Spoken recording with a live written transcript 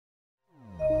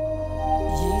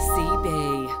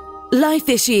Life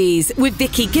Issues with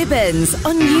Vicky Gibbens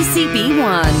on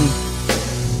UCB1.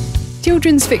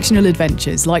 Children's fictional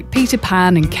adventures like Peter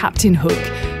Pan and Captain Hook,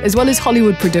 as well as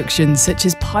Hollywood productions such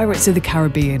as Pirates of the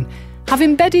Caribbean, have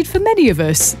embedded for many of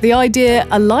us the idea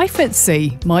a life at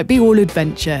sea might be all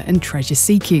adventure and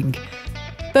treasure-seeking.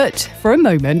 But for a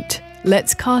moment,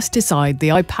 let's cast aside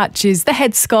the eye patches, the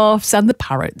headscarves and the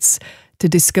parrots to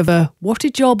discover what a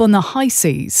job on the high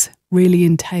seas really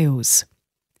entails.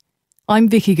 I'm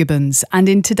Vicky Gibbens, and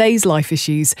in today's Life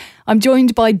Issues, I'm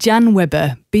joined by Jan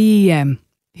Webber BEM,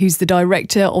 who's the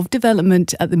Director of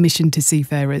Development at the Mission to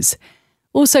Seafarers.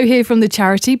 Also here from the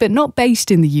charity, but not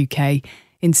based in the UK,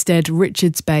 instead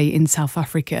Richards Bay in South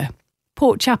Africa,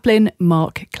 Port Chaplain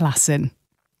Mark Classen.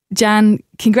 Jan,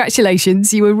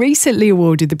 congratulations. You were recently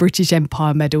awarded the British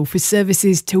Empire Medal for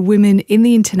services to women in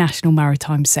the international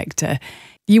maritime sector.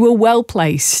 You were well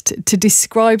placed to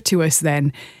describe to us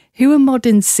then who a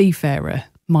modern seafarer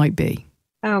might be.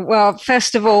 Well,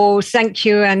 first of all, thank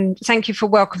you, and thank you for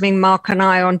welcoming Mark and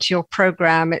I onto your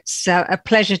programme. It's a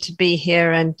pleasure to be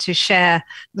here and to share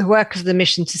the work of the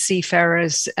Mission to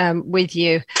Seafarers with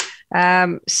you.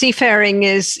 Seafaring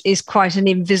is quite an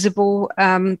invisible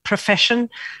profession.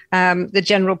 The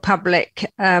general public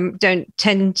don't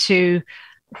tend to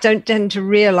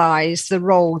realise the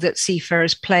role that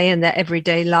seafarers play in their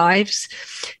everyday lives.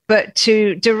 But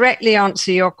to directly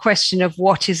answer your question of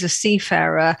what is a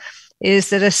seafarer, is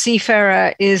that a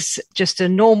seafarer is just a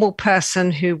normal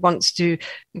person who wants to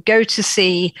go to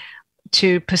sea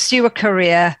to pursue a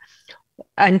career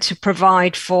and to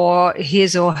provide for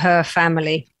his or her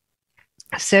family.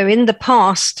 So in the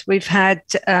past, we've had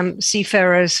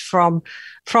seafarers from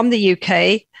the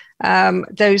UK.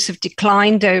 Those have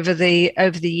declined over the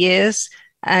years,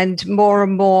 and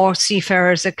more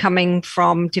seafarers are coming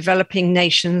from developing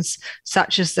nations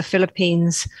such as the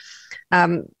Philippines.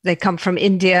 They come from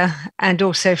India and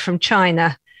also from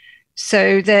China.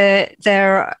 So they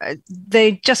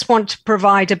just want to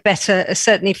provide a better,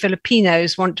 certainly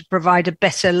Filipinos want to provide a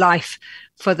better life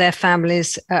for their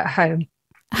families at home.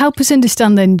 Help us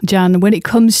understand then, Jan, when it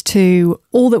comes to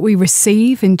all that we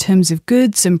receive in terms of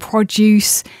goods and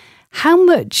produce, how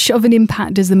much of an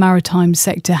impact does the maritime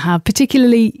sector have,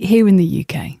 particularly here in the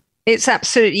UK? It's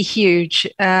absolutely huge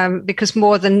because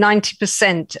more than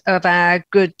 90% of our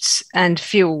goods and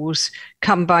fuels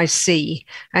come by sea.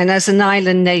 And as an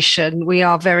island nation, we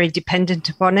are very dependent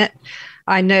upon it.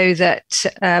 I know that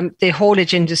the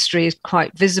haulage industry is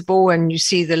quite visible, and you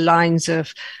see the lines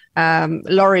of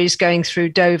lorries going through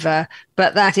Dover,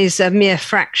 but that is a mere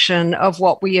fraction of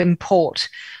what we import.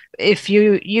 If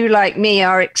you like me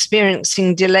are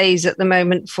experiencing delays at the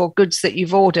moment for goods that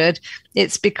you've ordered,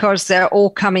 it's because they're all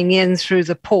coming in through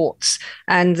the ports,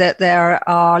 and that there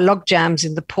are log jams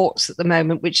in the ports at the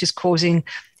moment, which is causing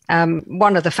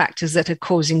one of the factors that are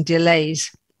causing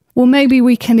delays. Well, maybe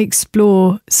we can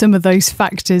explore some of those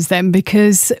factors then,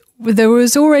 because there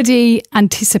was already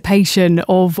anticipation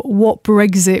of what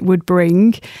Brexit would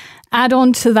bring. Add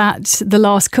on to that the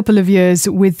last couple of years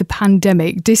with the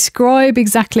pandemic. Describe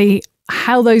exactly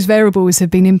how those variables have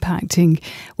been impacting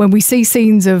when we see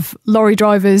scenes of lorry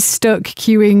drivers stuck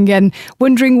queuing and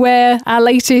wondering where our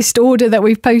latest order that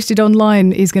we've posted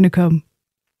online is going to come.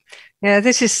 Yeah,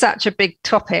 this is such a big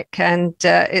topic, and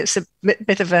it's a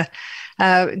bit of a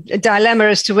dilemma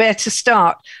as to where to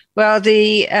start. Well,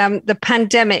 the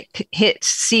pandemic hit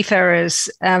seafarers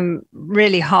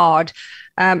really hard.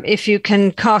 If you can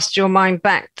cast your mind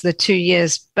back to the 2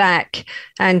 years back,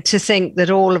 and to think that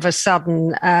all of a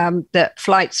sudden that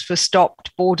flights were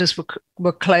stopped, borders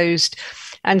were closed,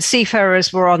 and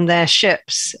seafarers were on their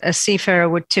ships. A seafarer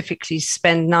would typically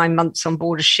spend 9 months on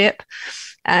board a ship.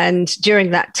 And during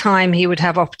that time, he would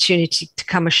have opportunity to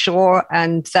come ashore.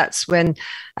 And that's when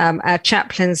our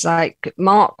chaplains like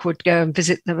Mark would go and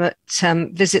visit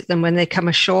them when they come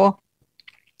ashore.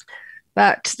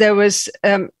 But there was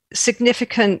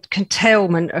significant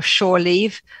curtailment of shore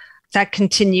leave. That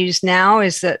continues now,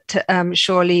 is that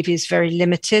shore leave is very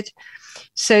limited.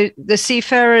 So the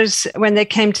seafarers, when they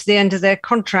came to the end of their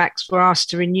contracts, were asked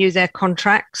to renew their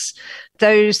contracts.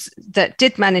 Those that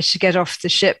did manage to get off the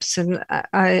ships, and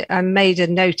I made a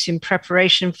note in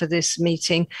preparation for this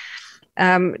meeting,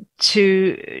 I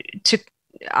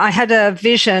had a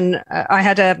vision.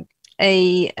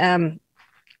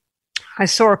 I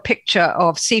saw a picture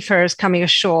of seafarers coming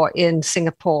ashore in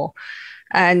Singapore,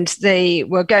 and they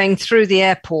were going through the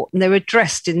airport, and they were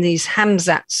dressed in these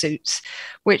Hamzat suits,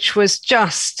 which was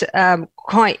just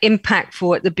quite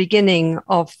impactful at the beginning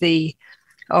of the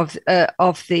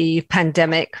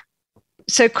pandemic.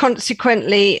 So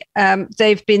consequently,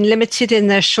 they've been limited in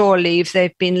their shore leave.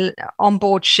 They've been on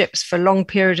board ships for a long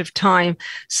period of time,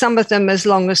 some of them as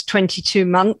long as 22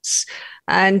 months.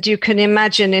 And you can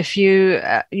imagine if you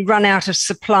run out of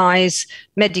supplies,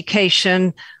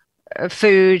 medication,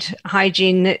 food,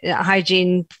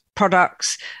 hygiene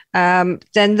products,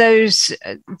 then those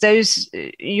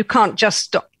you can't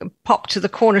just pop to the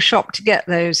corner shop to get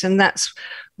those. And that's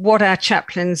what our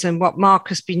chaplains and what Mark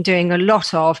has been doing a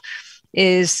lot of,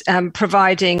 is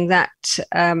providing that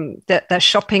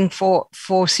shopping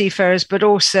for seafarers, but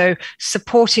also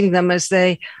supporting them as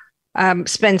they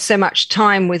spend so much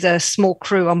time with a small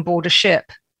crew on board a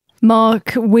ship.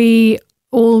 Mark, we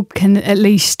all can at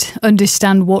least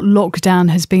understand what lockdown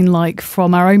has been like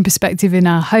from our own perspective in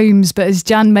our homes. But as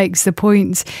Jan makes the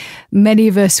point, many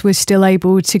of us were still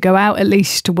able to go out at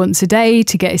least once a day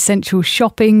to get essential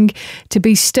shopping. To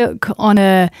be stuck on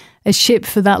a ship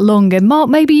for that long. And Mark,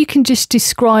 maybe you can just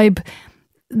describe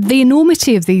the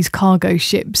enormity of these cargo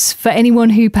ships for anyone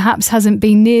who perhaps hasn't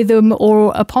been near them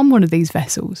or upon one of these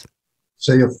vessels.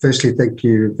 So, firstly, thank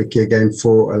you, Vicky, again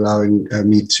for allowing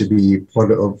me to be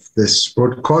part of this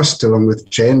broadcast along with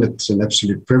Jan. It's an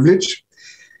absolute privilege.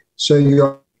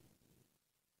 So,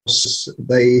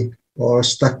 they are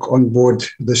stuck on board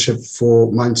the ship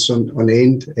for months on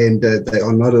end, and they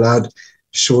are not allowed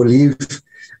shore leave.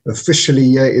 Officially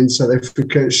here in South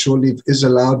Africa, shore leave is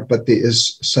allowed, but there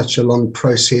is such a long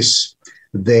process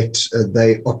that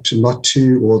they opt not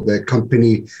to, or the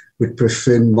company would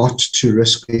prefer not to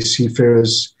risk their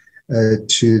seafarers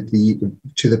to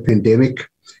the pandemic.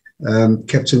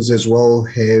 Captains as well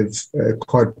have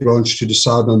carte blanche to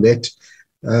decide on that.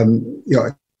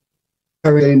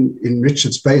 In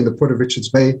Richards Bay, in the port of Richards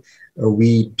Bay,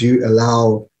 we do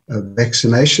allow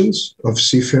vaccinations of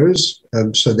seafarers.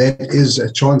 So that is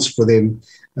a chance for them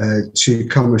to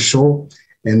come ashore,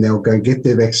 and they'll go get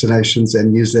their vaccinations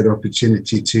and use that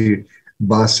opportunity to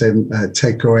buy some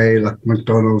takeaway like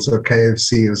McDonald's or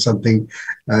KFC or something,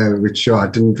 which I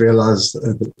didn't realize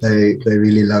that they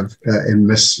really love and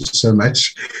miss so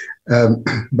much.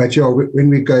 But when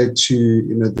we go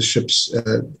to the ships,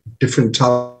 different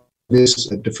types,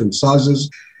 different sizes,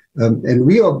 and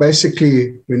we are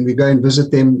basically, when we go and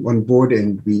visit them on board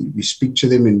and we speak to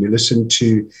them and we listen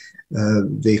to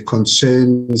their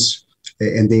concerns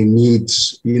and their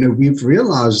needs, we've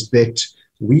realized that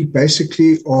we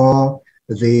basically are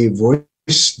their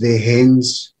voice, their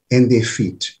hands, and their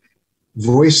feet.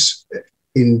 Voice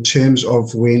in terms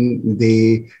of when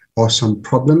there are some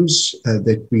problems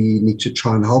that we need to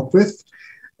try and help with,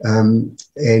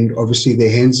 and obviously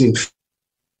their hands and feet.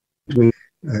 We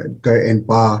go and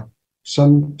buy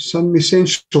some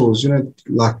essentials,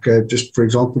 like just for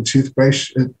example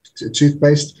toothpaste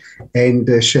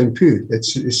and shampoo.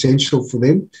 That's essential for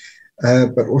them.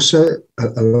 But also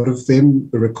a lot of them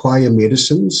require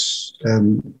medicines,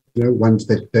 ones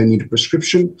that don't need a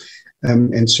prescription.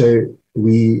 And so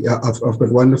I've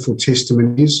got wonderful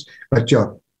testimonies, but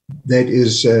that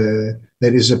is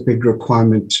a big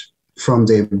requirement from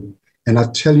them. And I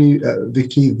tell you,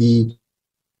 Vicky, the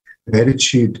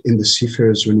gratitude in the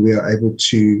seafarers when we are able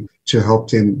to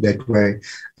help them that way.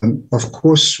 Of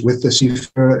course, with the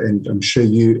seafarer, and I'm sure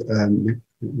you,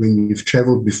 when you've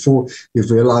traveled before,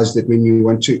 you've realized that when you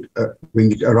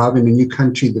arrive in a new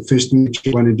country, the first thing that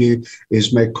you want to do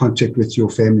is make contact with your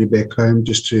family back home,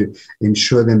 just to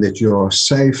ensure them that you are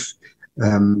safe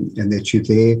and that you're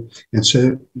there. And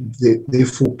so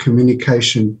therefore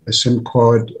communication, a SIM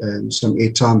card and some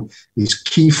airtime is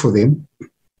key for them.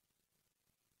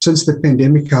 Since the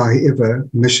pandemic, however,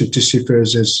 Mission to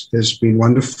Seafarers has been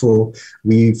wonderful.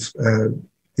 We've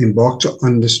embarked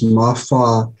on this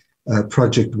MyFi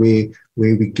project where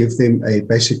we give them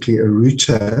basically a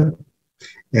router,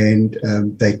 and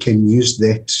they can use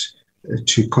that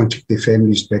to contact their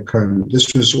families back home.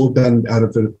 This was all done out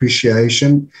of an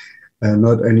appreciation,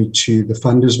 not only to the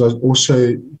funders, but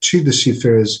also to the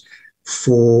seafarers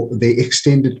for their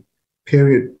extended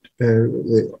period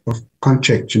of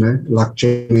contract, like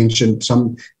Jay mentioned,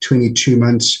 some 22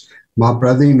 months. My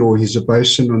brother-in-law, he's a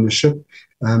bosun on the ship.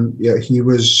 He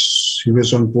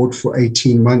was on board for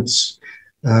 18 months.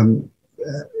 So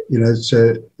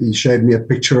he showed me a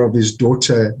picture of his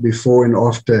daughter before and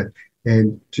after,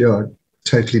 and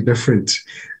totally different.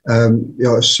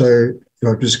 So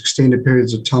it was extended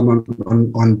periods of time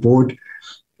on board.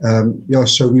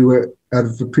 So we were, out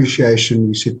of appreciation,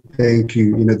 we said thank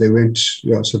you. They went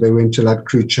to like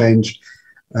crew change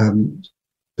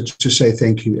to say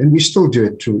thank you, and we still do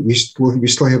it too. We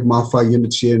still have MyFi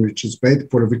units here in Richards Bay, the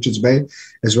Port of Richards Bay,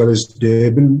 as well as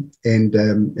Durban and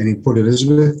in Port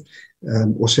Elizabeth,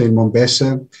 also in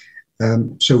Mombasa.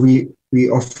 So we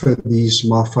offer these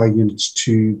MiFi units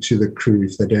to the crew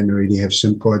if they don't already have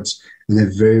SIM cards, and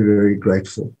they're very, very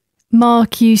grateful.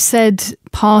 Mark, you said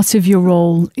part of your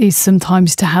role is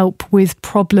sometimes to help with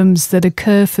problems that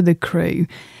occur for the crew.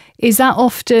 Is that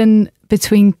often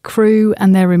between crew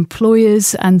and their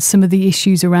employers and some of the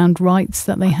issues around rights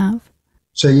that they have?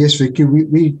 So yes, Vicky,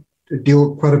 we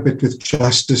deal quite a bit with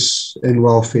justice and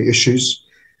welfare issues.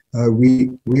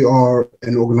 We are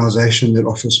an organisation that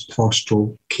offers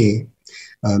pastoral care.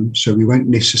 So we won't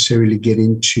necessarily get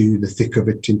into the thick of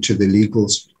it, into the legal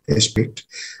aspect,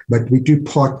 but we do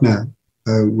partner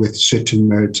with certain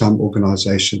maritime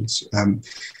organisations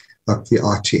like the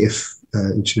ITF,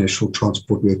 International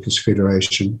Transport Workers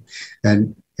Federation,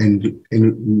 and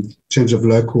in terms of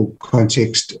local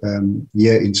context,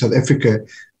 here in South Africa,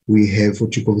 we have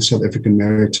what you call the South African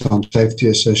Maritime Safety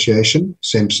Association,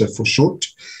 SAMSA for short.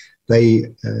 They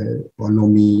are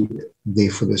normally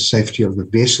there for the safety of the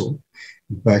vessel,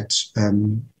 but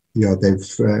they've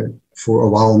for a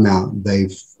while now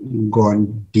they've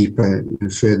gone deeper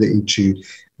and further into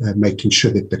making sure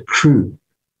that the crew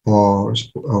are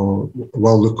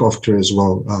well looked after as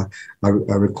well. I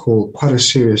recall quite a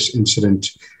serious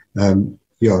incident,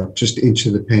 just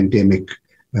into the pandemic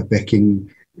back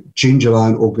in June, July,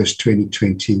 and August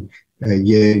 2020,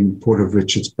 here in Port of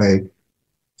Richards Bay.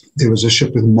 There was a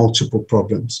ship with multiple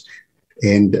problems,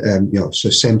 and so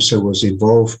SAMSA was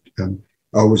involved.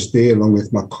 I was there along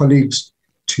with my colleagues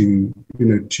to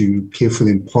care for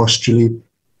them pastorally.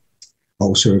 I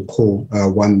also recall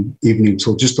one evening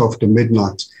till just after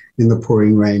midnight in the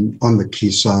pouring rain on the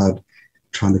quayside,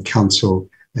 trying to counsel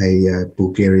a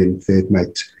Bulgarian third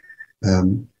mate.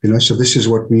 So this is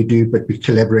what we do, but we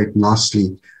collaborate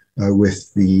nicely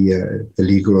with the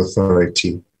legal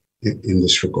authority in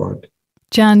this regard.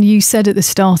 Jan, you said at the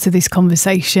start of this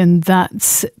conversation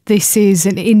that this is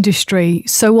an industry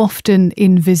so often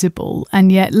invisible,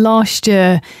 and yet last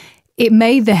year it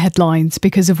made the headlines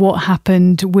because of what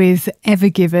happened with Ever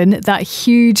Given, that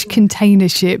huge container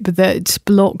ship that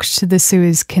blocked the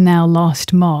Suez Canal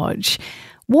last March.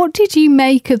 What did you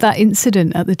make of that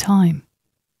incident at the time?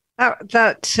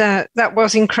 That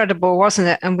was incredible, wasn't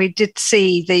it? And we did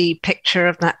see the picture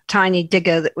of that tiny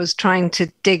digger that was trying to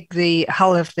dig the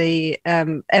hull of the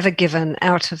Ever Given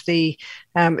out of the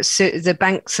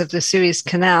banks of the Suez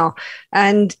Canal.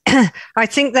 And I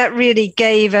think that really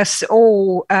gave us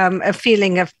all a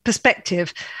feeling of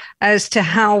perspective as to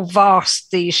how vast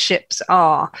these ships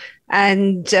are.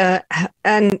 And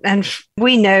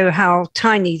we know how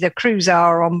tiny the crews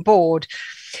are on board.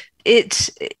 It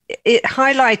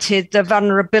highlighted the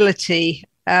vulnerability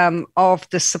of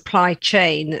the supply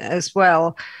chain as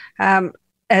well,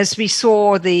 as we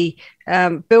saw the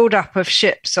build-up of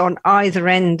ships on either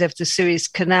end of the Suez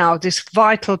Canal, this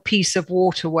vital piece of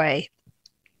waterway.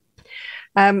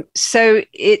 So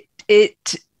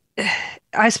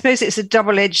I suppose it's a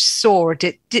double-edged sword.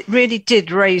 It really did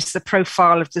raise the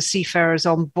profile of the seafarers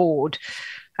on board.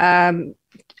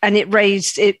 And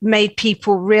it made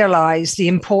people realize the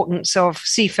importance of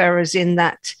seafarers in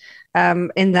that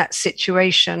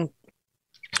situation.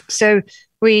 So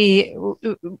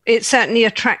it certainly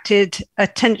attracted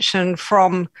attention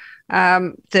from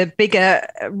the bigger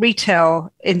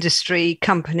retail industry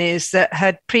companies that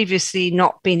had previously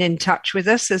not been in touch with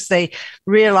us, as they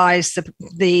realized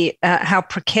how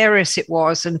precarious it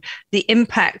was and the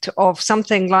impact of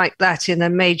something like that in a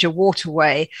major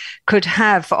waterway could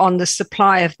have on the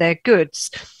supply of their goods.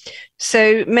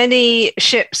 So many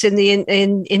ships in the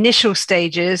initial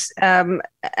stages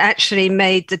actually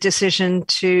made the decision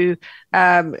to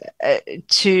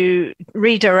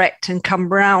redirect and come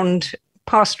round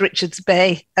past Richards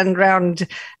Bay and round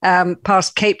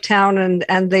past Cape Town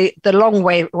and the long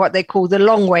way, what they call the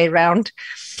long way round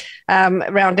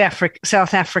Africa,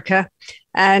 South Africa.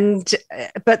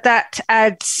 But that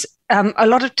adds a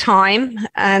lot of time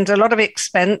and a lot of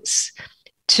expense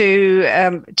to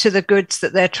the goods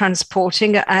that they're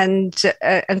transporting and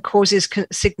causes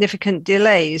significant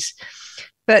delays.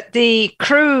 But the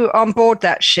crew on board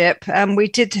that ship, and we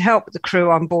did help the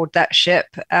crew on board that ship.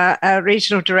 Our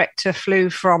regional director flew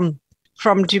from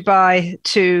Dubai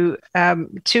to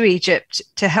Egypt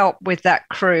to help with that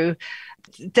crew.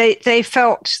 They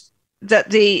felt that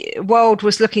the world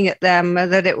was looking at them,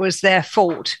 that it was their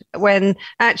fault, when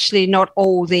actually not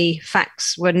all the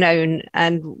facts were known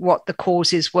and what the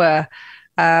causes were.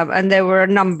 And there were a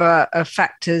number of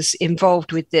factors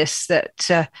involved with this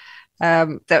that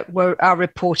are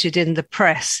reported in the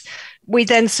press. We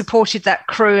then supported that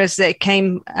crew as they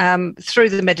came through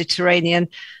the Mediterranean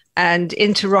and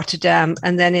into Rotterdam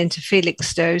and then into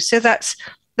Felixstowe. So that's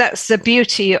that's the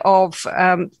beauty of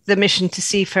the Mission to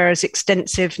Seafarers'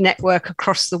 extensive network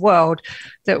across the world,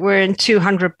 that we're in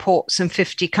 200 ports and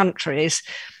 50 countries.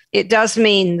 It does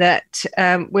mean that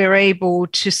we're able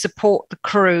to support the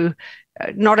crew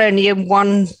not only in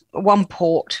one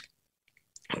port,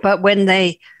 but when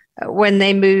they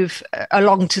move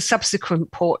along to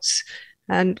subsequent ports.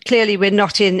 And clearly, we're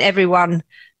not in every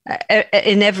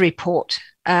port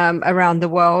around the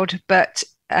world, but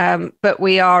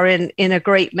we are in a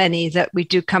great many that we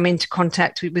do come into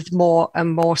contact with more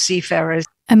and more seafarers.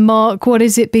 And Mark, what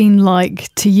has it been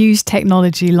like to use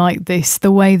technology like this,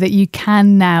 the way that you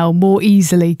can now more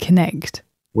easily connect?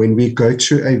 When we go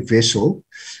to a vessel,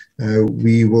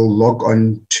 we will log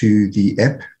on to the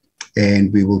app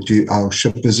and we will do our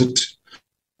ship visit,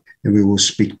 and we will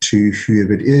speak to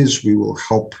whoever it is. We will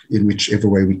help in whichever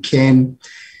way we can.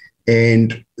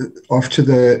 And after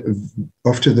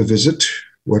the visit,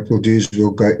 what we'll do is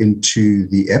we'll go into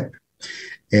the app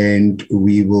and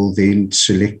we will then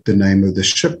select the name of the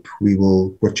ship. We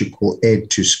will, what you call, add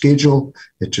to schedule.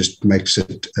 It just makes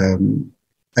it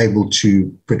able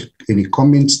to put any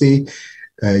comments there.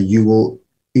 You will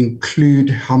include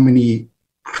how many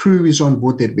crew is on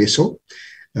board that vessel,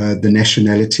 the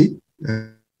nationality,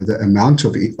 the amount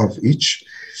of each,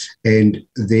 and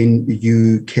then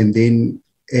you can then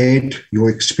add your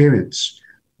experience.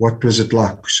 What was it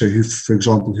like? So, for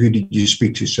example, who did you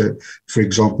speak to? So, for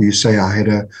example, you say, I had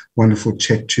a wonderful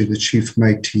chat to the chief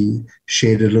mate. He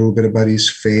shared a little bit about his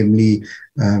family,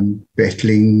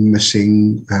 battling,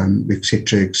 missing,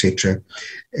 etc., etc.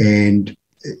 And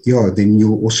then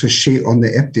you'll also share on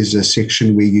the app. There's a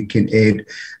section where you can add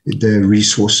the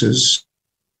resources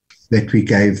that we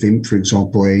gave them. For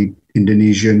example, a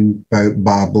Indonesian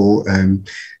Bible,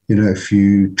 a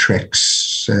few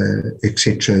tracks,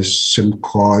 etc., SIM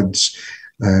cards,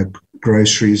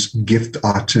 groceries, gift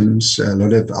items. A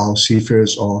lot of our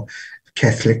seafarers are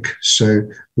Catholic, so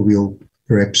we'll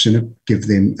perhaps give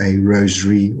them a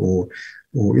rosary or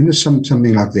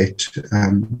something like that.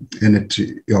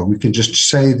 And we can just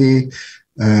say there,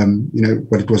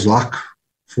 what it was like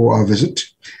for our visit.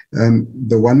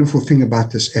 The wonderful thing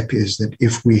about this app is that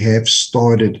if we have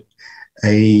started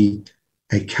a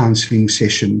counseling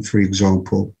session, for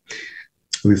example,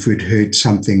 if we'd heard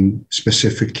something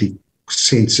specifically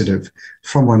sensitive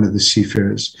from one of the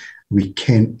seafarers, we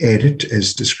can add it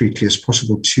as discreetly as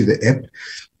possible to the app.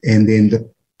 And then the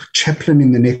chaplain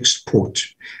in the next port,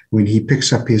 when he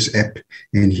picks up his app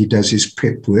and he does his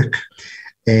prep work,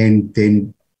 and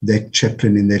then that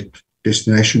chaplain in that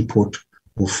destination port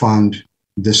will find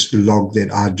this log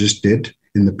that I just did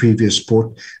in the previous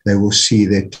port. They will see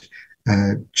that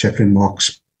Chaplain Mark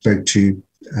spoke to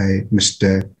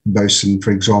Mr. Bosun,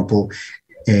 for example,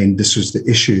 and this was the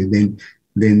issue. Then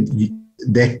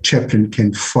that chaplain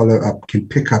can follow up, can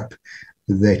pick up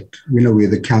that, where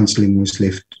the counselling was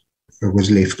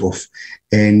left off.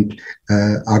 And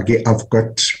I've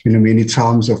got, many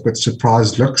times I've got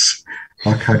surprised looks,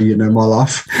 like, how do you know my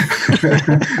life?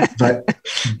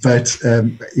 but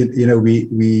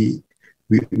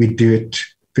we do it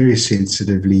very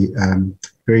sensitively,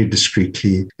 very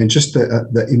discreetly, and just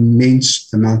the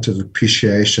immense amount of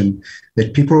appreciation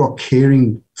that people are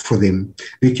caring for them.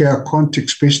 Vicky, I can't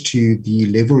express to you the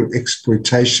level of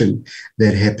exploitation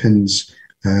that happens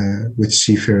with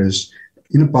seafarers,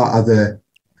 by other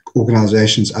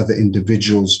organizations, other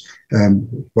individuals,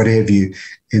 what have you.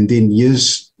 And then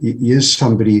here's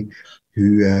somebody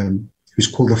who's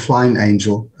called a flying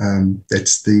angel.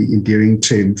 That's the endearing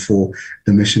term for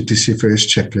the Mission to Seafarers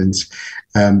chaplains.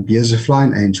 Here's a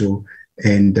flying angel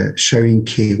and showing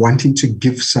care, wanting to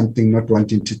give something, not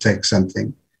wanting to take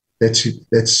something.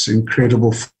 That's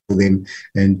incredible for them,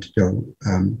 and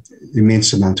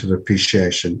immense amount of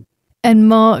appreciation. And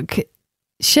Mark,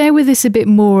 share with us a bit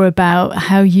more about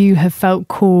how you have felt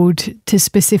called to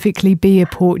specifically be a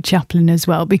port chaplain as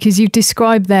well, because you've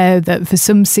described there that for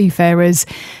some seafarers,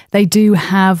 they do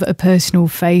have a personal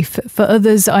faith. For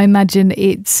others, I imagine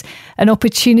it's an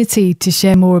opportunity to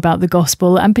share more about the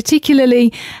gospel, and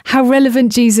particularly how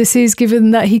relevant Jesus is, given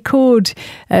that he called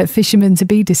fishermen to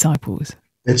be disciples.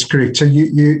 That's correct. So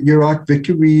you're right,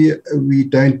 Vicky. We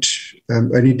don't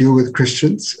only deal with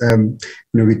Christians.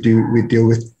 We deal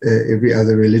with every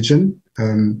other religion.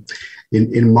 I'm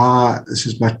into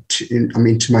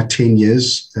my 10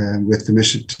 years with the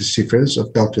Mission to Seafarers.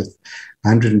 I've dealt with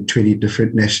 120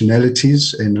 different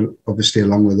nationalities, and obviously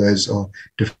along with those are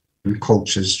different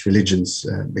cultures, religions,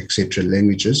 etc.,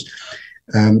 languages.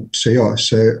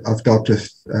 So I've dealt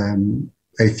with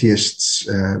atheists,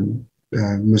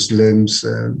 Muslims,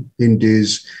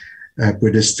 Hindus,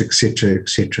 Buddhists, etc.,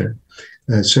 etc.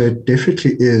 So it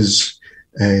definitely is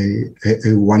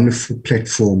a wonderful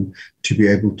platform to be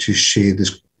able to share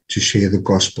the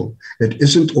gospel. It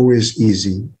isn't always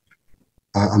easy.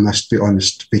 I must be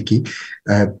honest, Vicky,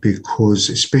 because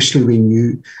especially when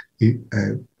you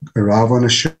arrive on a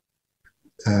ship,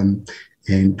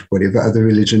 and whatever other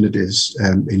religion it is,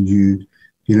 and you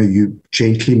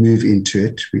gently move into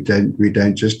it. We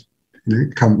don't just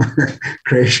come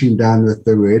crashing down with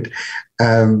the word.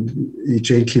 You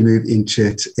gently move into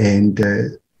it, and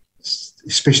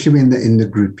especially when in the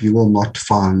group, you will not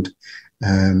find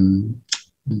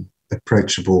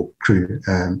approachable crew.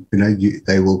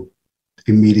 They will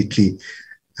immediately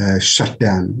shut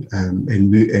down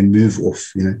and move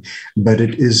off. But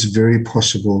it is very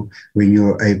possible when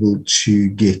you're able to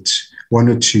get one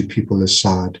or two people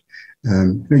aside.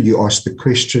 You ask the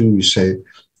question. You say,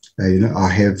 I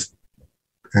have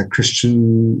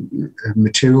Christian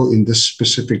material in this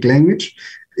specific language.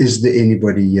 Is there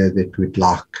anybody here that would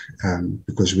like?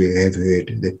 Because we have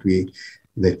heard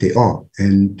that there are,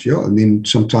 and then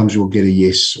sometimes you'll get a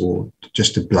yes or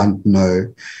just a blunt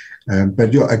no.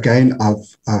 But again,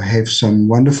 I have some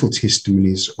wonderful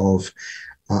testimonies of.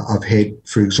 I've had,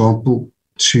 for example,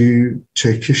 2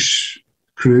 Turkish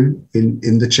crew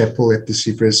in the chapel at the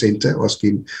Seafarers Center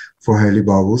asking for Holy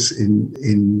Bibles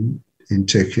in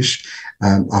Turkish.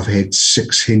 I've had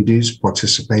 6 Hindus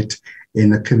participate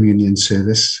in a communion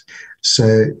service.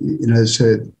 So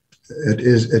so it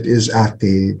is out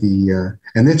there.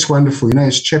 And that's wonderful.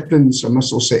 As chaplains, I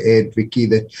must also add, Vicky,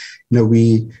 that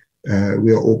we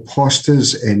are all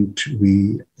pastors, and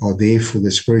we are there for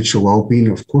the spiritual well-being,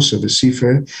 of course, of a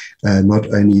seafarer,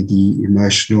 not only the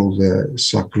emotional, the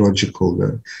psychological,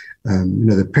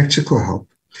 the practical help,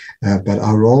 but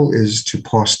our role is to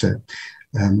pastor.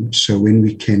 So when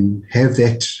we can have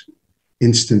that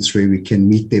instance where we can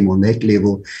meet them on that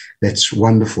level, that's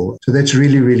wonderful. So that's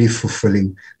really, really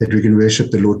fulfilling, that we can worship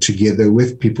the Lord together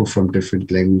with people from different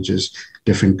languages,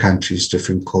 different countries,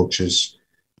 different cultures.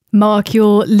 Mark,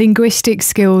 your linguistic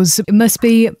skills must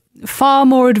be far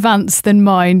more advanced than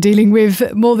mine, dealing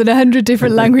with more than 100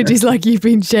 different languages like you've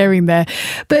been sharing there.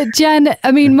 But Jan,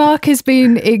 Mark has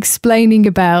been explaining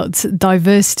about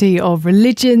diversity of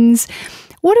religions.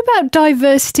 What about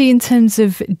diversity in terms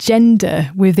of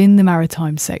gender within the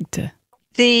maritime sector?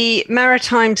 The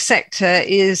maritime sector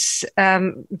is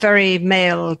very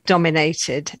male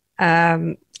dominated.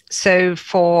 So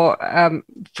for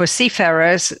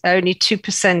seafarers, only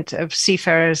 2% of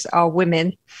seafarers are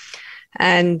women.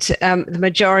 And the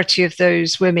majority of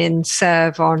those women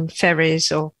serve on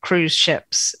ferries or cruise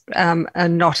ships,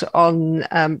 and not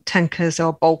on tankers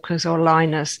or bulkers or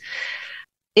liners.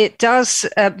 It does.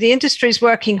 The industry is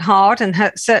working hard, and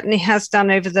certainly has done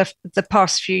over the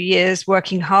past few years,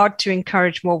 working hard to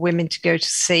encourage more women to go to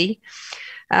sea.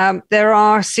 There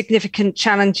are significant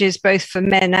challenges both for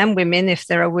men and women if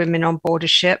there are women on board a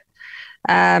ship.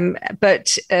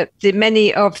 But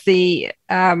many of the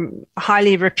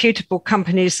highly reputable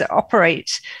companies that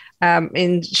operate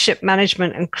in ship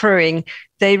management and crewing,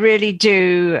 they really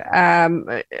do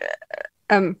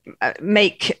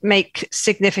make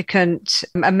significant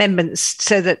amendments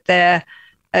so that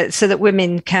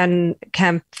women can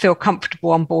feel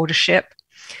comfortable on board a ship.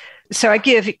 So I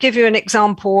give you an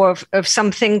example of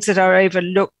some things that are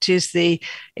overlooked is the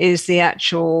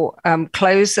actual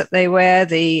clothes that they wear,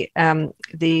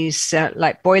 these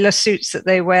like boiler suits that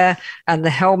they wear, and the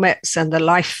helmets and the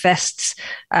life vests.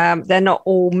 They're not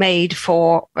all made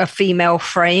for a female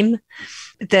frame.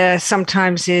 There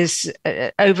sometimes is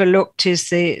overlooked is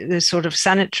the sort of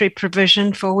sanitary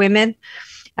provision for women,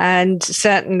 and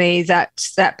certainly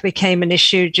that became an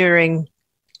issue during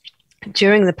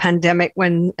the pandemic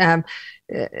when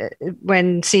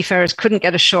seafarers couldn't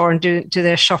get ashore and do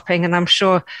their shopping. And I'm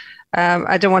sure,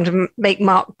 I don't want to make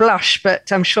Mark blush,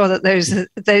 but I'm sure that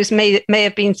those may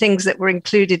have been things that were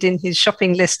included in his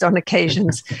shopping list on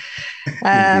occasions.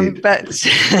 But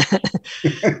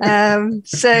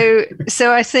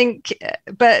so I think,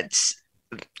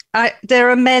 there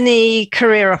are many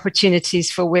career opportunities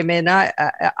for women.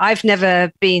 I've never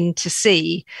been to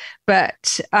sea,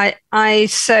 but I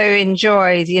so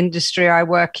enjoy the industry I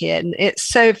work in. It's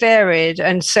so varied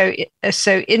and so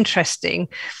interesting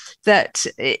that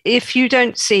if you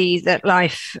don't see that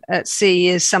life at sea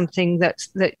is something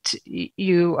that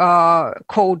you are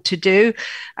called to do,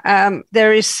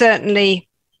 there is certainly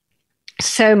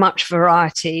so much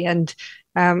variety. And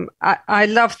I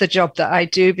love the job that I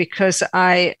do because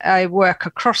I work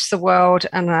across the world,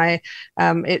 and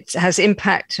it has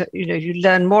impact. You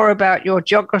learn more about your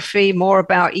geography, more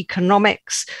about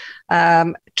economics,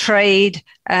 trade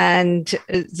and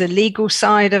the legal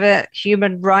side of it,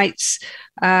 human rights.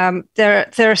 There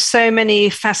are so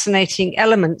many fascinating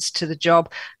elements to the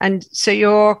job. And so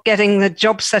you're getting the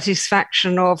job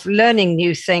satisfaction of learning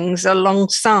new things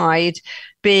alongside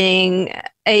being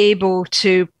able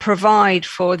to provide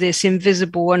for this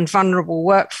invisible and vulnerable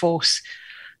workforce.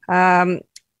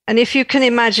 And if you can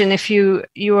imagine, if you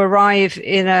arrive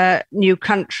in a new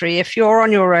country, if you're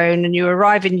on your own and you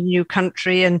arrive in a new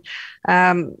country, and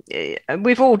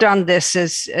we've all done this,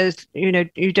 as you know,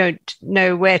 you don't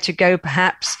know where to go,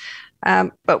 perhaps.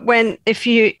 But if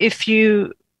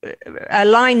you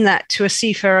align that to a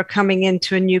seafarer coming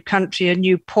into a new country, a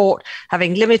new port,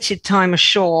 having limited time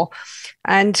ashore,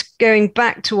 and going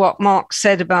back to what Mark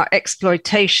said about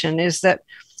exploitation, is that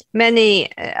many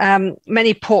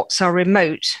ports are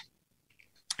remote,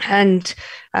 and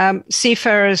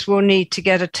seafarers will need to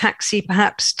get a taxi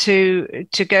perhaps to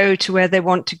go to where they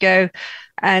want to go.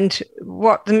 And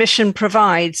what the mission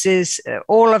provides is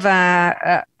all of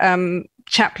our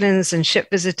chaplains and ship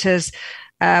visitors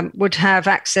would have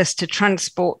access to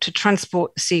transport the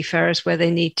seafarers where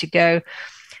they need to go.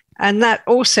 And that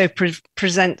also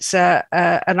presents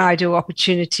an ideal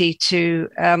opportunity to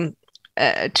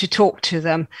talk to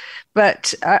them.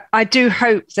 But I do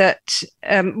hope that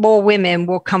more women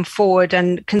will come forward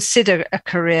and consider a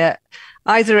career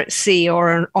either at sea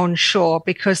or on shore,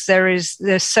 because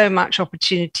there's so much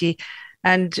opportunity,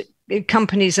 and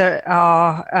companies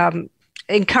are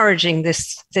encouraging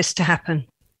this to happen.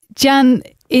 Jan,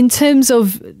 in terms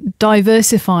of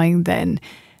diversifying then,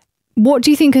 what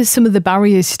do you think are some of the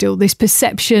barriers still? This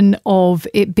perception of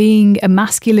it being a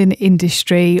masculine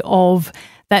industry, of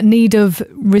that need of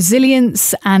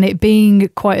resilience and it being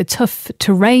quite a tough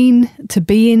terrain to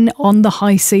be in on the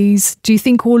high seas. Do you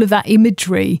think all of that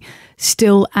imagery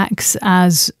still acts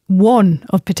as one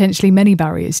of potentially many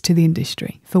barriers to the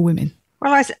industry for women?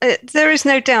 Well, there is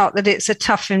no doubt that it's a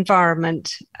tough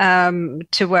environment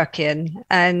to work in,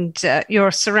 and you're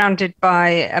surrounded by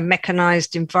a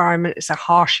mechanized environment. It's a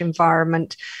harsh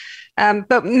environment,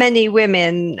 but many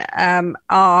women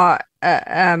are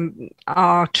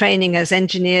training as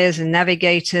engineers and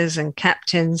navigators and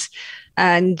captains,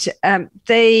 and I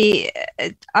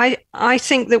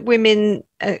think that women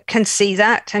can see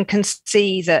that and can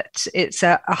see that it's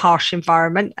a harsh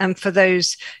environment, and for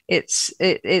those it's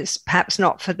perhaps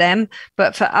not for them,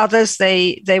 but for others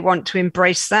they want to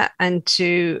embrace that and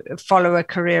to follow a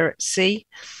career at sea.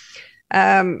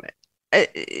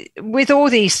 With all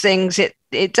these things, it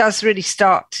does really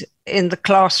start in the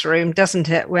classroom, doesn't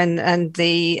it? And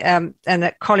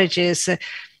at colleges.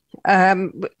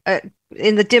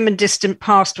 In the dim and distant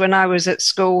past, when I was at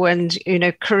school, and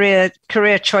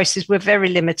career choices were very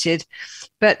limited.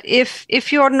 But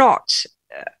if you're not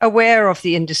aware of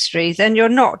the industry, then you're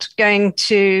not going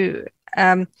to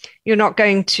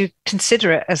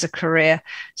consider it as a career.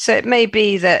 So it may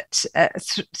be that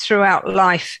throughout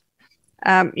life,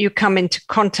 you come into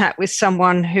contact with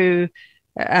someone who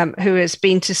has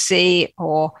been to sea,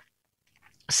 or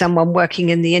someone working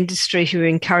in the industry who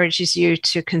encourages you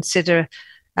to consider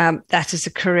that as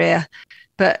a career.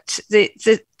 But the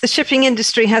shipping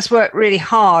industry has worked really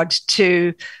hard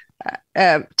to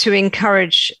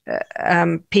encourage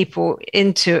people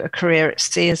into a career at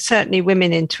sea, and certainly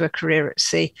women into a career at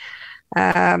sea.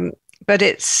 But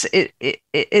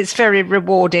it's very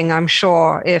rewarding, I'm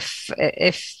sure, if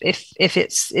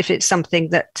it's something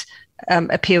that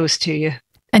appeals to you.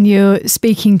 And you're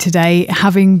speaking today,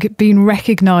 having been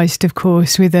recognised, of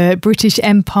course, with a British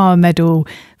Empire Medal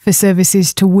for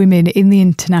services to women in the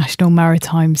international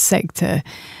maritime sector.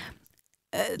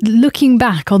 Looking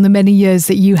back on the many years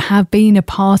that you have been a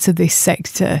part of this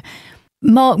sector,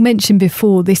 Mark mentioned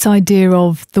before this idea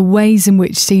of the ways in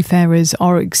which seafarers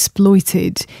are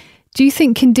exploited. Do you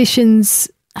think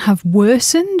conditions have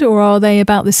worsened, or are they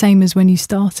about the same as when you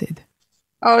started?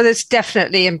 Oh, that's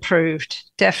definitely improved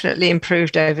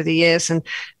over the years. And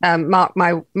Mark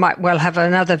might well have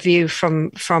another view from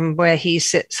where he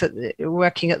sits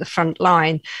working at the front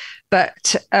line.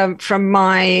 But from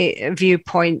my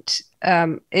viewpoint,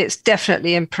 it's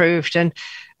definitely improved. And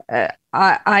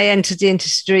I entered the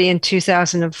industry in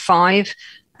 2005.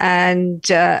 And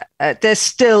there's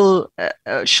still,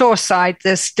 shoreside,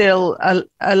 there's still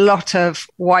a lot of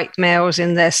white males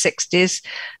in their 60s.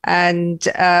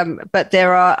 But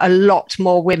there are a lot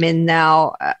more women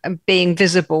now being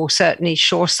visible, certainly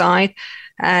shoreside.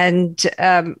 And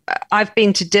I've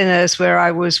been to dinners where I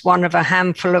was one of a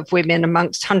handful of women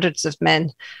amongst hundreds of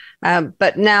men.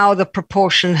 But now the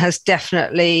proportion has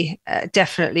definitely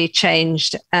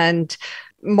changed, and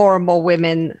more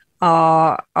women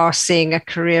are seeing a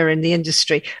career in the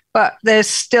industry. But there's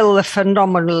still a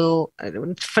phenomenal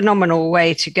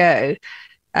way to go,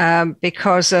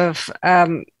 because of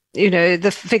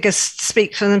the figures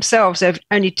speak for themselves.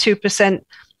 Only 2%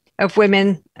 of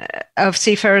women of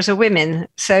seafarers are women,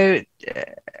 so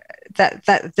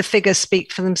that the figures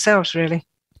speak for themselves, really.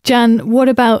 Jan, what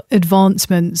about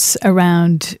advancements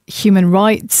around human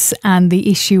rights and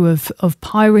the issue of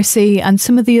piracy and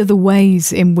some of the other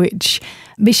ways in which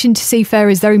Mission to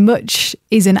Seafarers very much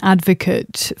is an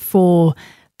advocate for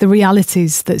the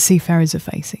realities that seafarers are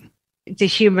facing? The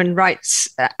human rights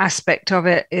aspect of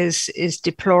it is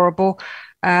deplorable.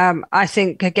 I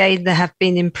think, again, there have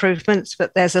been improvements,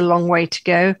 but there's a long way to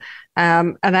go.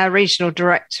 And our regional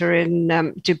director in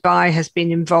Dubai has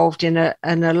been involved in a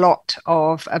lot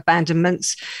of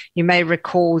abandonments. You may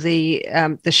recall the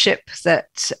ship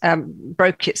that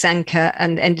broke its anchor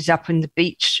and ended up in the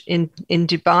beach in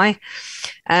Dubai.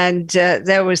 And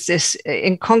there was this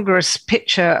incongruous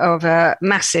picture of a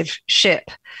massive ship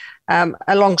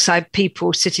alongside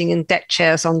people sitting in deck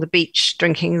chairs on the beach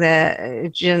drinking their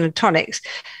gin and tonics.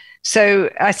 So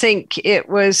I think it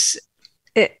was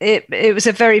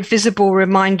a very visible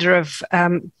reminder of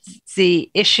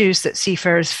the issues that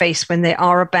seafarers face when they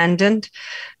are abandoned,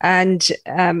 and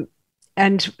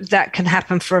that can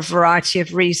happen for a variety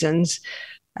of reasons.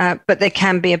 But they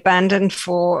can be abandoned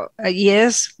for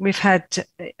years. We've had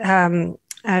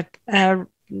our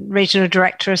regional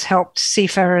director has helped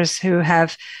seafarers who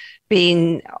have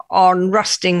been on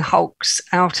rusting hulks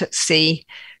out at sea,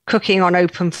 cooking on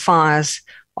open fires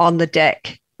on the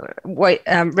deck,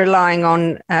 relying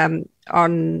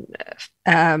on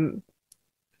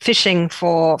fishing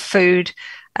for food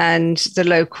and the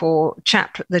local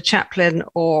chaplain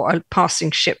or a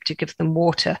passing ship to give them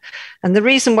water. And the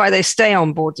reason why they stay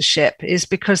on board the ship is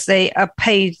because they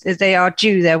are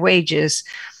due their wages.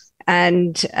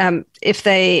 And if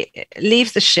they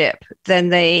leave the ship, then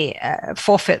they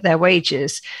forfeit their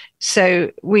wages.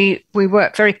 So we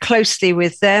work very closely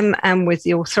with them and with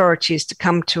the authorities to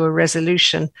come to a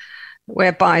resolution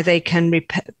whereby they can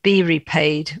be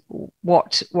repaid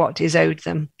what is owed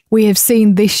them. We have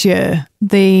seen this year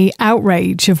the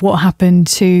outrage of what happened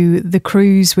to the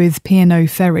crews with P&O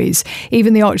ferries.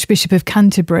 Even the Archbishop of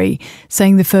Canterbury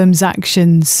saying the firm's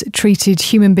actions treated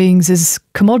human beings as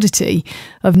commodity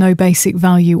of no basic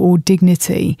value or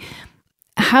dignity.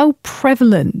 How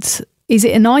prevalent is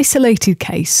it? An isolated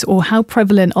case, or how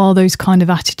prevalent are those kind of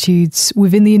attitudes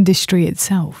within the industry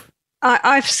itself?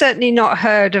 I've certainly not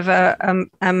heard of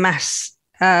a mass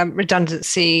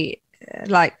redundancy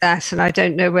like that, and I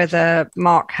don't know whether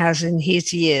Mark has in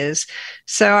his years.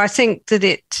 So I think that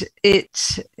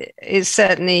it is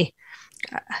certainly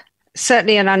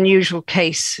an unusual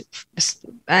case,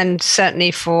 and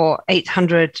certainly for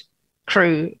 800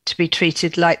 crew to be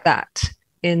treated like that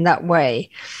in that way,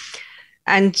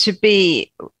 and to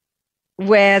be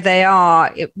where they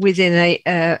are within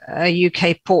a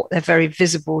UK port. They're very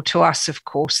visible to us, of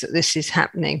course, that this is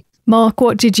happening. Mark,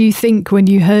 what did you think when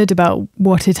you heard about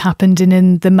what had happened and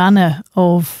in the manner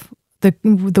of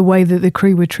the way that the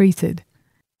crew were treated?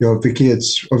 Yeah, Vicky,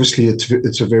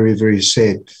 it's a very, very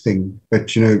sad thing.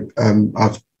 But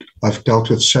I've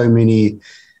dealt with so many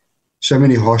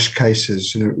harsh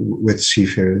cases, with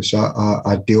seafarers.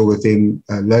 I deal with them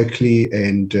locally,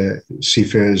 and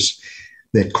seafarers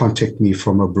that contact me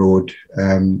from abroad.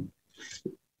 A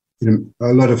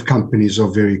lot of companies are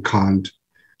very kind,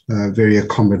 very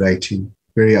accommodating,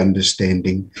 very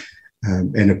understanding,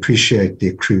 and appreciate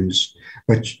their crews.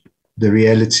 But the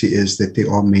reality is that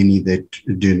there are many that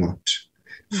do not,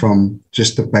 from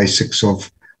just the basics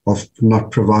of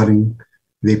not providing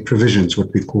their provisions,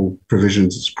 what we call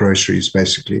provisions, groceries,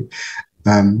 basically,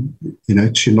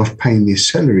 to not paying their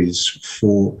salaries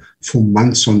for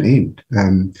months on end.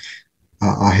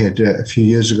 I had a few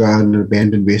years ago an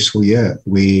abandoned vessel here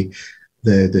where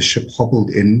the ship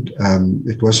hobbled in.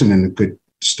 It wasn't in a good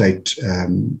state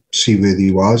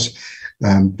seaworthy was,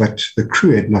 but the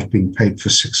crew had not been paid for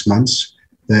 6 months.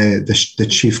 The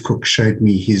chief cook showed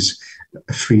me his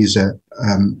freezer.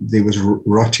 There was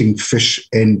rotting fish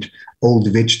and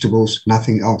old vegetables,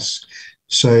 nothing else.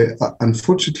 So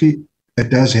unfortunately, it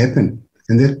does happen.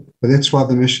 But that's why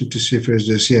the mission to seafarers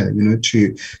is here,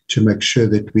 to make sure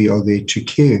that we are there to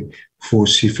care for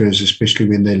seafarers, especially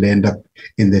when they land up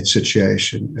in that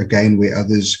situation, again, where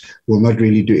others will not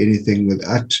really do anything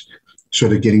without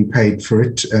sort of getting paid for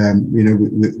it.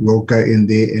 We'll go in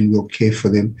there and we'll care for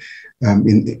them.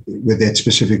 With that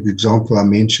specific example I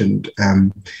mentioned,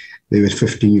 there were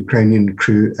 15 Ukrainian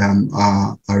crew.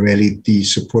 I rallied the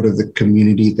support of the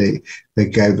community. They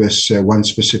gave us one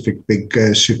specific big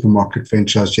supermarket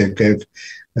franchise here gave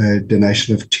a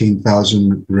donation of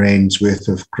 10,000 rands worth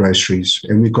of groceries.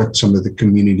 And we got some of the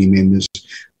community members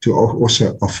to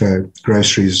also offer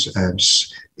groceries,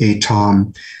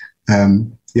 airtime.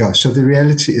 So the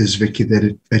reality is, Vicky,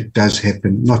 that it does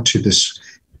happen, not to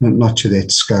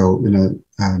that scale,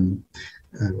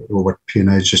 or what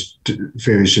just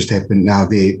varies just happen now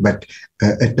there, but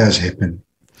it does happen.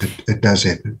 It does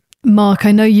happen. Mark,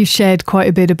 I know you shared quite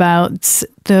a bit about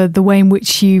the way in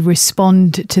which you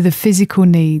respond to the physical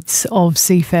needs of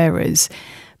seafarers,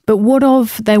 but what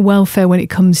of their welfare when it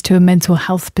comes to a mental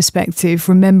health perspective,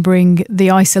 remembering the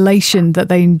isolation that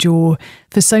they endure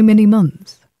for so many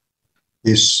months?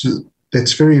 Yes,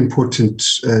 that's very important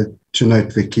to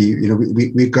note, Vicky.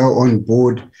 We go on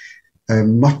board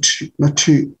not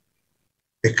to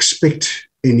expect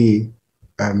any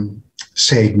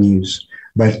sad news,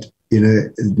 but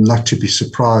not to be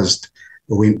surprised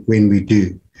when we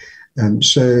do.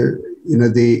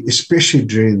 Especially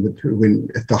during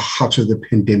at the heart of the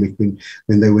pandemic, when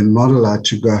they were not allowed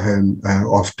to go home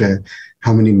after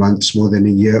how many months, more than a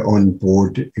year on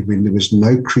board, when there was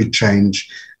no crew change,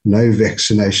 no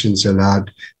vaccinations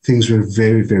allowed, things were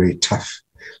very, very tough.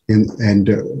 And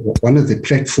one of the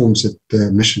platforms that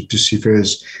the Mission to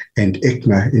Seafarers and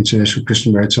ECMA, International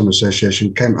Christian Maritime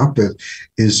Association, came up with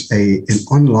is an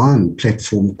online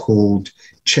platform called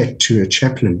Chat to a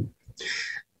Chaplain.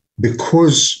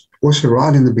 Because also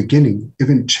right in the beginning,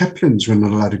 even chaplains were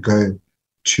not allowed to go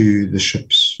to the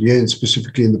ships. Yeah, and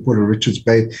specifically in the port of Richards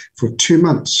Bay, for 2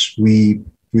 months, we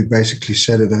basically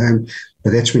sat at home.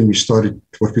 But that's when we started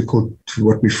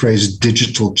what we phrase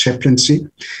digital chaplaincy,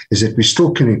 is that we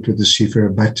still connect with the seafarer,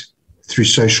 but through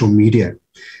social media.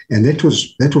 And that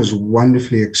was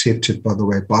wonderfully accepted, by the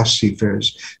way, by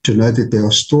seafarers, to know that there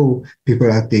are still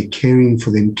people out there caring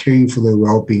for them, caring for their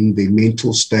well-being, their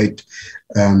mental state,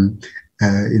 to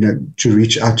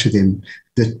reach out to them.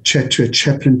 The Chat to a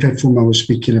Chaplain platform I was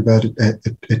speaking about,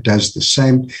 it does the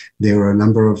same. There are a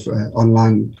number of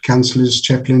online counsellors,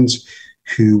 chaplains,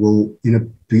 who will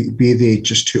be there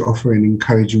just to offer an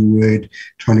encouraging word,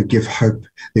 trying to give hope.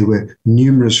 There were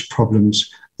numerous problems.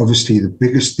 Obviously, the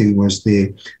biggest thing was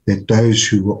that those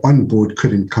who were on board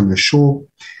couldn't come ashore,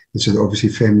 and so obviously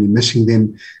family missing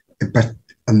them. But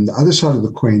on the other side of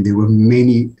the coin, there were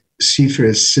many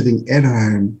seafarers sitting at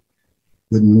home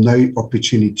with no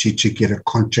opportunity to get a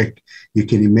contract. You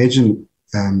can imagine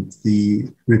the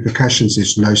repercussions.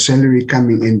 There's no salary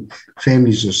coming in,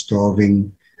 families are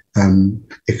starving,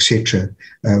 etc.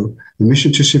 The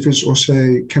Mission to Seafarers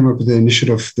also came up with the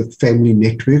initiative, the Family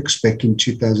Networks, back in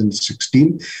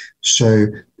 2016. So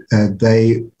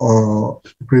they are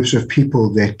groups of people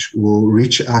that will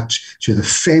reach out to the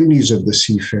families of the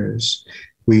seafarers.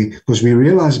 Because we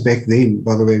realized back then,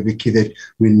 by the way, Vicky, that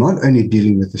we're not only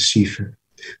dealing with the seafarer,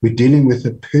 we're dealing with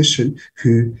a person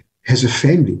who has a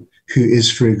family, who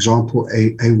is, for example,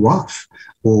 a wife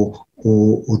or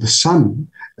the son.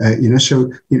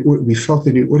 So we felt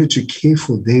that in order to care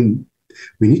for them,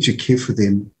 we need to care for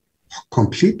them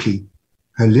completely,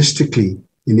 holistically,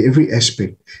 in every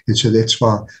aspect. And so that's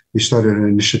why we started an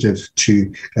initiative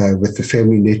with the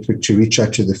Family Network to reach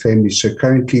out to the families. So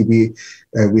currently we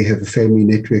have a family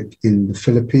network in the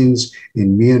Philippines,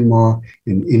 in Myanmar,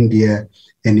 in India,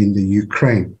 and in the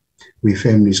Ukraine, where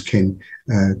families can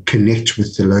connect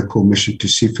with the local Mission to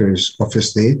Seafarers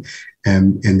office there,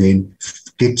 and then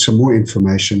get some more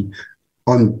information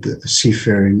on the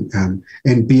seafaring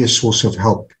and be a source of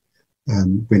help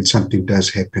when something does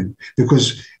happen.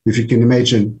 Because if you can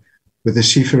imagine, with the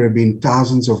seafarer being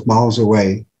thousands of miles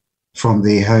away from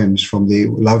their homes, from their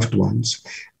loved ones,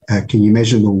 can you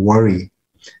imagine the worry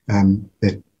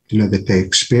that they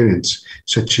experience?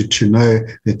 So to know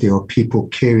that there are people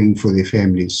caring for their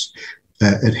families,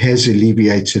 it has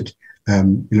alleviated a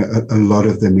lot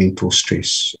of the mental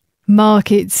stress.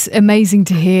 Mark, it's amazing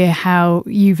to hear how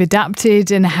you've adapted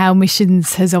and how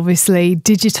Missions has obviously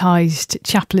digitised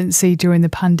chaplaincy during the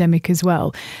pandemic as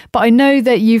well. But I know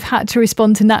that you've had to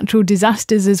respond to natural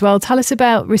disasters as well. Tell us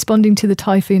about responding to the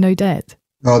Typhoon Odette.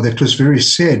 Oh, that was very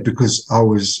sad, because I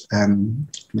was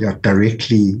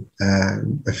directly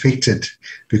affected,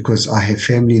 because I have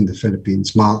family in the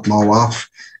Philippines. My wife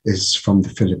is from the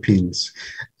Philippines,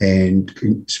 and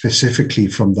specifically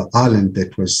from the island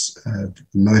that was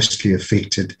mostly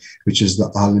affected, which is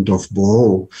the island of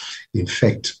Bohol. In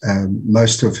fact,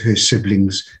 most of her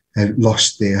siblings have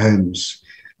lost their homes.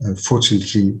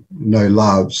 Fortunately, no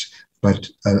lives, but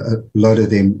a lot of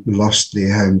them lost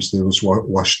their homes. They was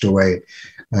washed away.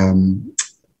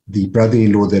 the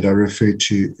brother-in-law that I referred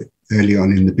to early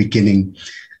on in the beginning,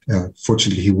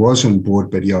 fortunately, he was on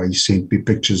board, but yeah, he sent me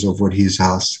pictures of what his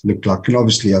house looked like. And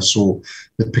obviously, I saw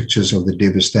the pictures of the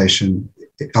devastation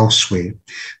elsewhere.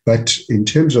 But in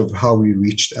terms of how we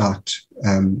reached out,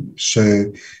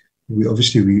 so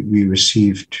we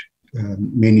received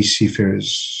many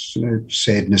seafarers,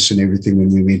 sadness and everything when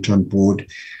we went on board.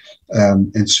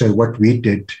 And so what we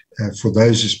did for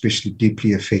those especially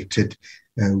deeply affected,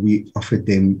 we offered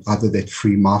them either that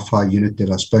free MiFi unit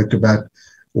that I spoke about,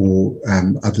 or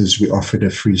others we offered a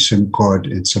free SIM card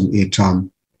and some airtime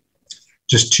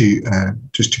just to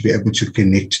be able to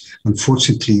connect.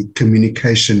 Unfortunately,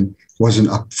 communication wasn't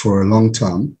up for a long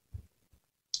time.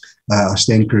 I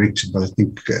stand corrected, but I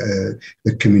think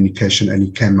the communication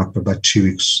only came up about 2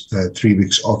 weeks, 3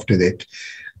 weeks after that.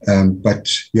 But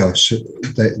yeah, so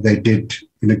they did,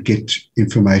 get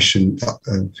information,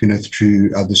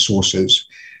 through other sources.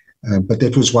 But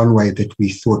that was one way that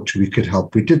we thought we could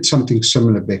help. We did something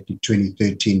similar back in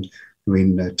 2013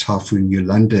 when Typhoon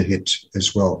Yolanda hit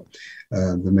as well.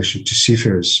 The Mission to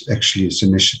Seafarers actually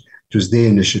it was their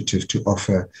initiative to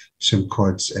offer SIM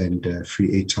cards and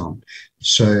free airtime.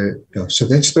 So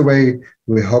that's the way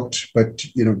we helped. But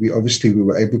we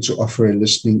were able to offer a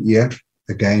listening ear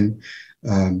again,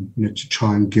 to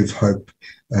try and give hope.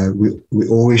 We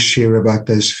always share about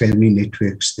those family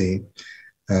networks there.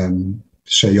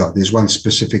 There's one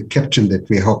specific captain that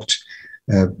we helped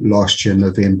last year,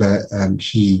 November.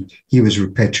 He was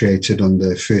repatriated on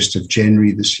the 1st of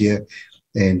January this year,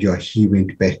 and he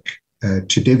went back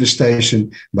to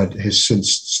devastation, but has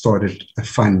since started a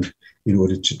fund in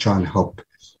order to try and help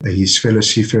his fellow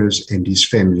seafarers and his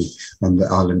family on the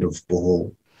island of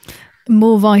Bohol.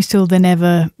 More vital than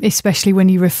ever, especially when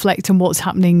you reflect on what's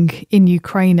happening in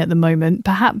Ukraine at the moment.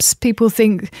 Perhaps people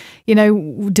think,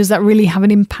 does that really have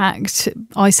an impact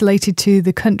isolated to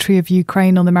the country of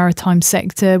Ukraine on the maritime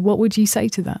sector? What would you say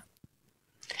to that?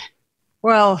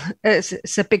 Well,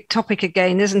 it's a big topic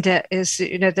again, isn't it?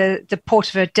 The port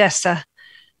of Odessa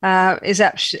is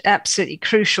absolutely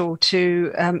crucial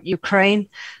to Ukraine,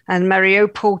 and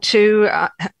Mariupol too.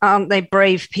 Aren't they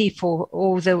brave people?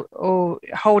 All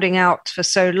holding out for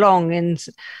so long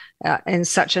in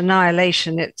such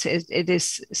annihilation. It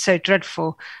is so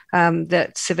dreadful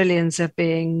that civilians are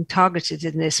being targeted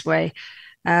in this way.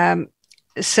 The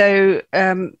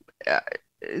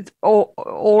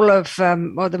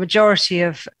majority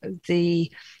of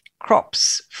the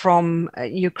crops from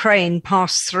Ukraine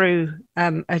pass through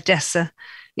Odessa.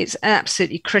 It's an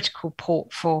absolutely critical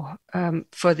port for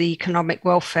the economic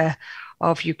welfare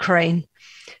of Ukraine,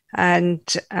 and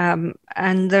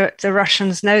the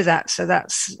Russians know that, so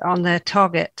that's on their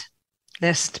target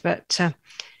list. But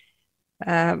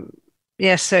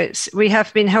we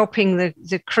have been helping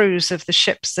the crews of the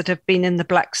ships that have been in the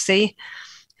Black Sea.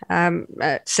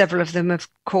 Several of them have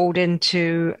called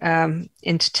into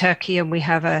Turkey, and we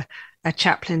have a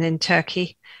chaplain in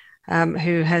Turkey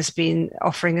who has been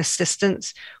offering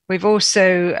assistance. We've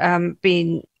also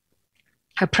been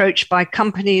approached by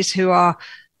companies who are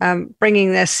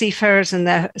bringing their seafarers and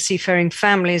their seafaring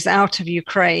families out of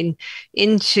Ukraine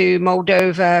into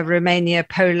Moldova, Romania,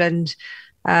 Poland,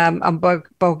 and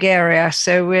Bulgaria.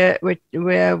 So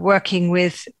we're working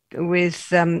with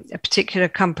a particular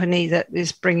company that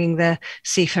is bringing the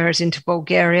seafarers into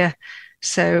Bulgaria.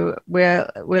 So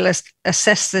we'll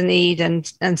assess the need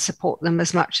and support them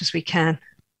as much as we can.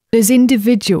 As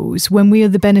individuals, when we are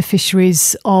the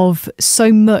beneficiaries of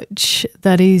so much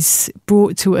that is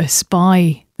brought to us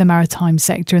by the maritime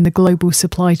sector and the global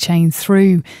supply chain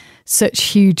through such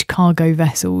huge cargo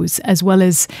vessels, as well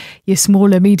as your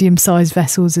smaller, medium-sized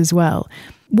vessels as well,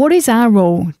 what is our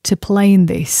role to play in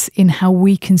this, in how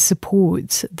we can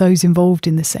support those involved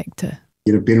in the sector?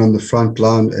 Being on the front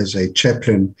line as a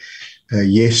chaplain,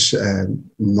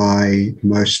 my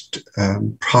most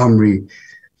primary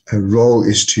role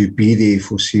is to be there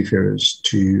for seafarers,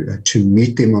 to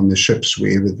meet them on the ships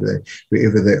wherever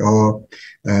they are,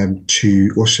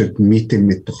 to also meet them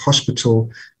at the hospital.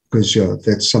 Because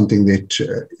that's something that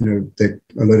that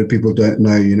a lot of people don't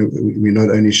know. We're not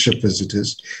only ship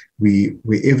visitors.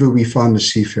 Wherever we find a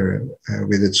seafarer,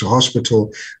 whether it's a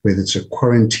hospital, whether it's a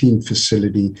quarantine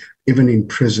facility, even in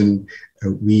prison,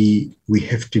 we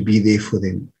have to be there for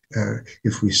them.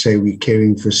 If we say we're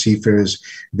caring for seafarers,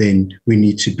 then we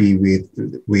need to be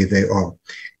where they are.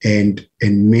 And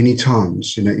many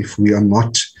times, if we are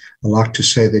not, I like to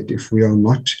say that if we are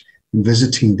not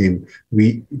visiting them,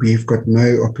 we've got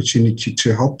no opportunity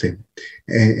to help them,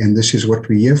 and this is what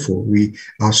we're here for.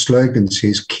 Our slogan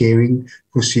says caring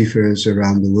for seafarers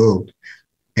around the world,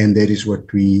 And that is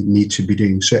what we need to be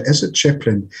doing. So as a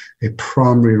chaplain, a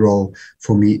primary role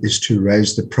for me is to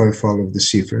raise the profile of the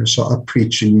seafarer. So I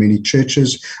preach in many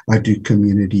churches. I do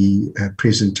community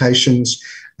presentations.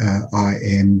 I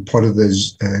am part of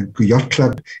the yacht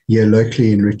club here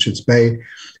locally in Richards Bay.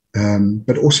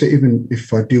 But also, even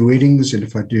if I do weddings and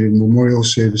if I do memorial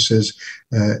services,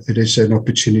 it is an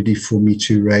opportunity for me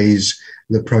to raise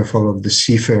the profile of the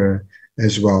seafarer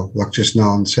as well. Like just now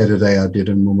on Saturday, I did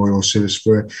a memorial service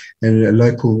for a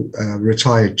local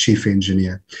retired chief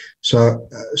engineer. So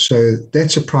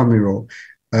that's a primary role,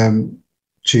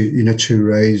 to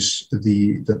raise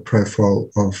the profile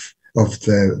of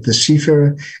the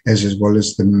seafarer as well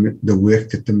as the work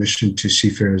that the Mission to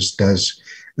Seafarers does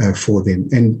for them.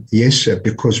 And yes,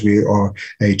 because we are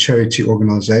a charity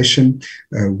organization,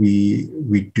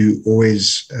 we do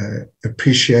always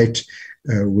appreciate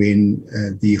when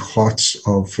the hearts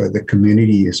of the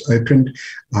community is opened.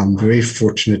 I'm very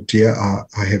fortunate here.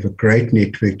 I have a great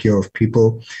network here of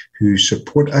people who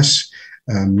support us,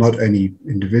 not only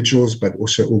individuals, but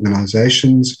also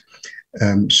organizations.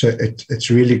 So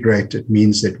it's really great. It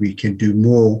means that we can do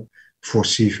more for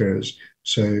seafarers.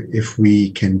 So if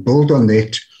we can build on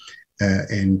that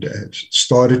and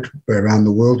start it around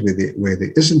the world where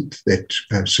there isn't that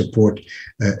support,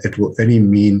 it will only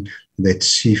mean that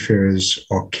seafarers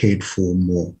are cared for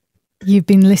more. You've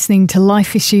been listening to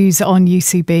Life Issues on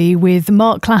UCB with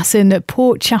Mark Classen,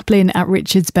 Port Chaplain at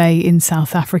Richards Bay in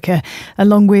South Africa,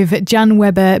 along with Jan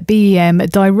Webber BEM,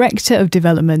 Director of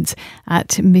Development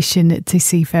at Mission to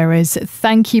Seafarers.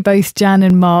 Thank you both, Jan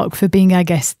and Mark, for being our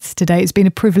guests today. It's been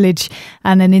a privilege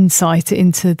and an insight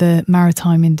into the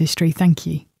maritime industry. Thank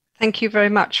you. Thank you very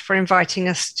much for inviting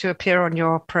us to appear on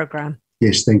your programme.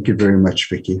 Yes, thank you very much,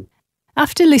 Vicky.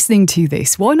 After listening to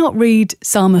this, why not read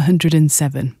Psalm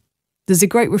 107? There's a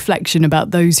great reflection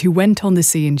about those who went on the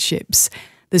sea in ships,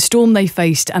 the storm they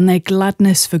faced and their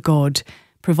gladness for God,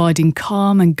 providing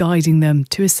calm and guiding them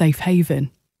to a safe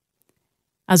haven.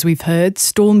 As we've heard,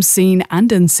 storms seen and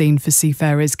unseen for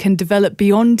seafarers can develop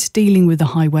beyond dealing with the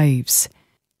high waves.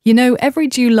 You know, every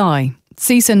July,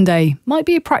 Sea Sunday might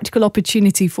be a practical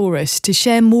opportunity for us to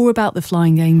share more about the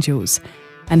flying angels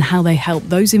and how they help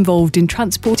those involved in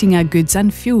transporting our goods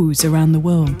and fuels around the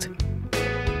world.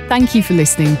 Thank you for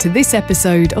listening to this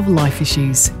episode of Life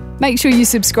Issues. Make sure you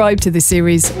subscribe to the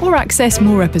series or access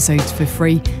more episodes for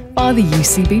free via the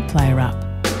UCB Player app.